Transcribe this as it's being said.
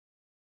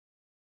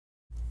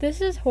This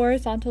is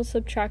horizontal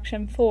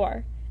subtraction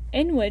 4,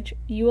 in which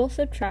you will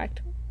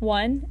subtract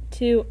 1,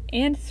 2,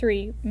 and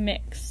 3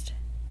 mixed.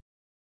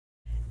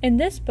 In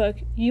this book,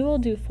 you will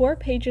do 4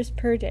 pages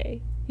per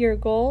day. Your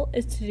goal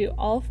is to do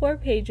all 4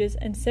 pages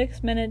in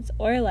 6 minutes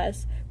or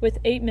less with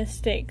 8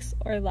 mistakes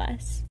or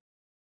less.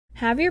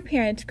 Have your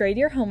parents grade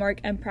your homework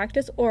and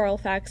practice oral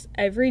facts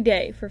every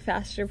day for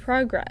faster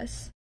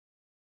progress.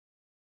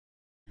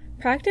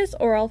 Practice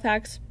oral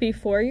facts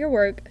before your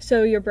work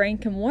so your brain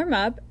can warm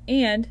up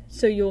and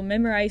so you will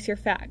memorize your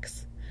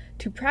facts.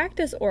 To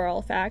practice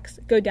oral facts,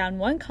 go down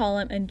one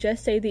column and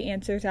just say the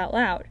answers out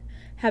loud.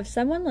 Have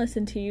someone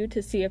listen to you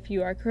to see if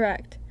you are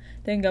correct.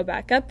 Then go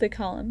back up the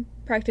column.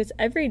 Practice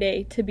every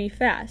day to be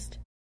fast.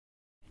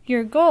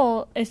 Your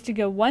goal is to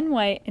go one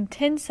way in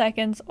 10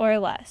 seconds or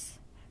less.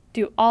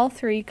 Do all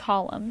 3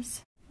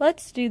 columns.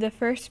 Let's do the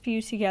first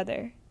few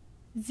together.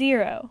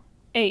 0,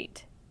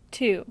 8,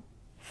 2,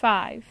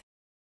 5.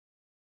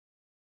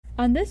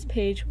 On this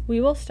page, we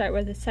will start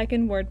with a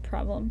second word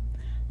problem.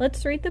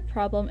 Let's read the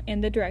problem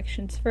and the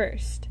directions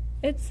first.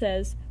 It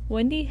says,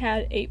 Wendy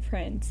had 8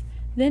 friends,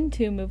 then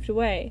 2 moved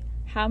away.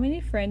 How many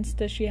friends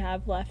does she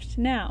have left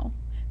now?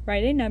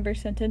 Write a number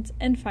sentence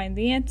and find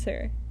the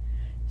answer.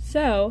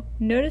 So,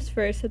 notice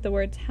first that the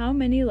words how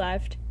many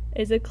left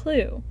is a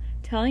clue,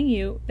 telling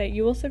you that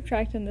you will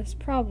subtract in this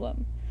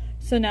problem.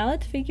 So now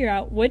let's figure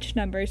out which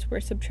numbers we're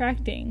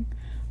subtracting.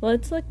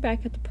 Let's look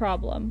back at the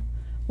problem.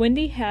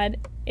 Wendy had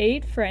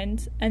 8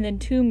 friends and then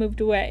 2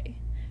 moved away.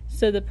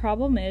 So the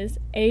problem is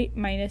 8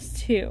 minus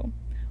 2.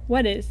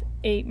 What is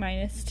 8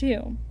 minus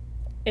 2?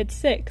 It's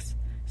 6.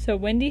 So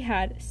Wendy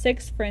had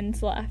 6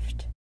 friends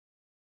left.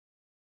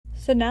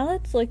 So now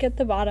let's look at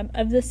the bottom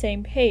of the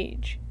same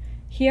page.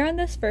 Here on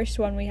this first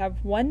one we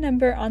have one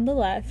number on the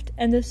left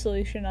and the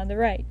solution on the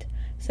right.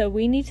 So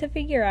we need to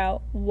figure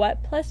out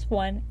what plus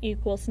 1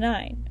 equals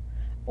 9.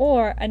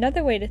 Or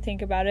another way to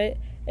think about it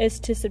is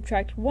to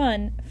subtract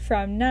 1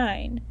 from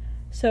 9.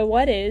 So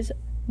what is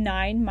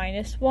 9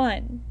 minus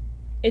 1?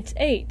 It's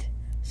 8.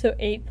 So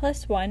 8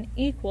 plus 1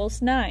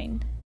 equals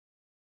 9.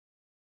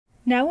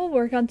 Now we'll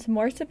work on some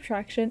more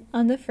subtraction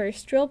on the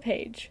first drill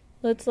page.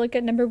 Let's look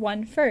at number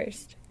 1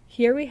 first.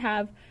 Here we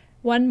have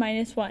 1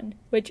 minus 1,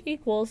 which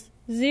equals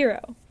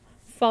 0.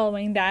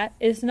 Following that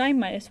is 9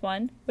 minus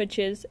 1, which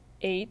is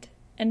 8,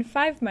 and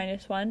 5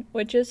 minus 1,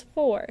 which is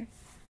 4.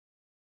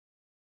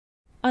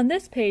 On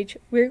this page,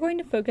 we're going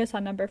to focus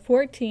on number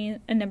 14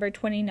 and number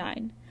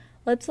 29.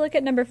 Let's look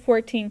at number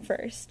 14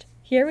 first.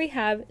 Here we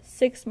have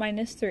 6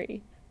 minus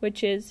 3,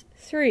 which is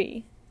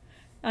 3.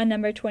 On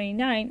number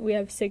 29, we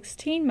have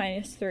 16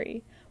 minus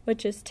 3,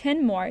 which is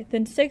 10 more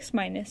than 6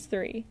 minus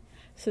 3.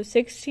 So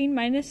 16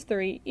 minus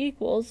 3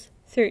 equals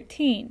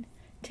 13,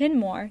 10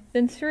 more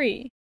than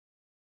 3.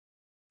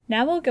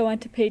 Now we'll go on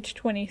to page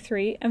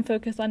 23 and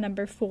focus on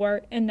number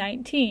 4 and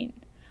 19.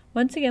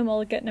 Once again, we'll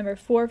look at number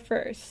 4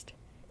 first.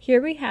 Here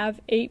we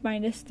have 8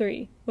 minus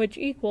 3, which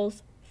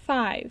equals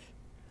 5.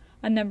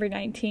 On number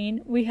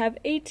 19, we have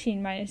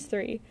 18 minus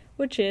 3,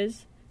 which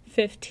is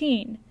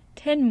 15,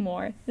 10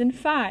 more than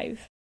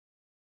 5.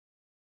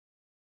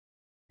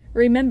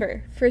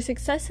 Remember, for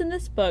success in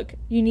this book,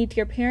 you need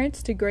your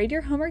parents to grade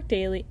your homework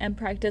daily and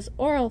practice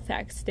oral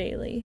facts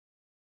daily.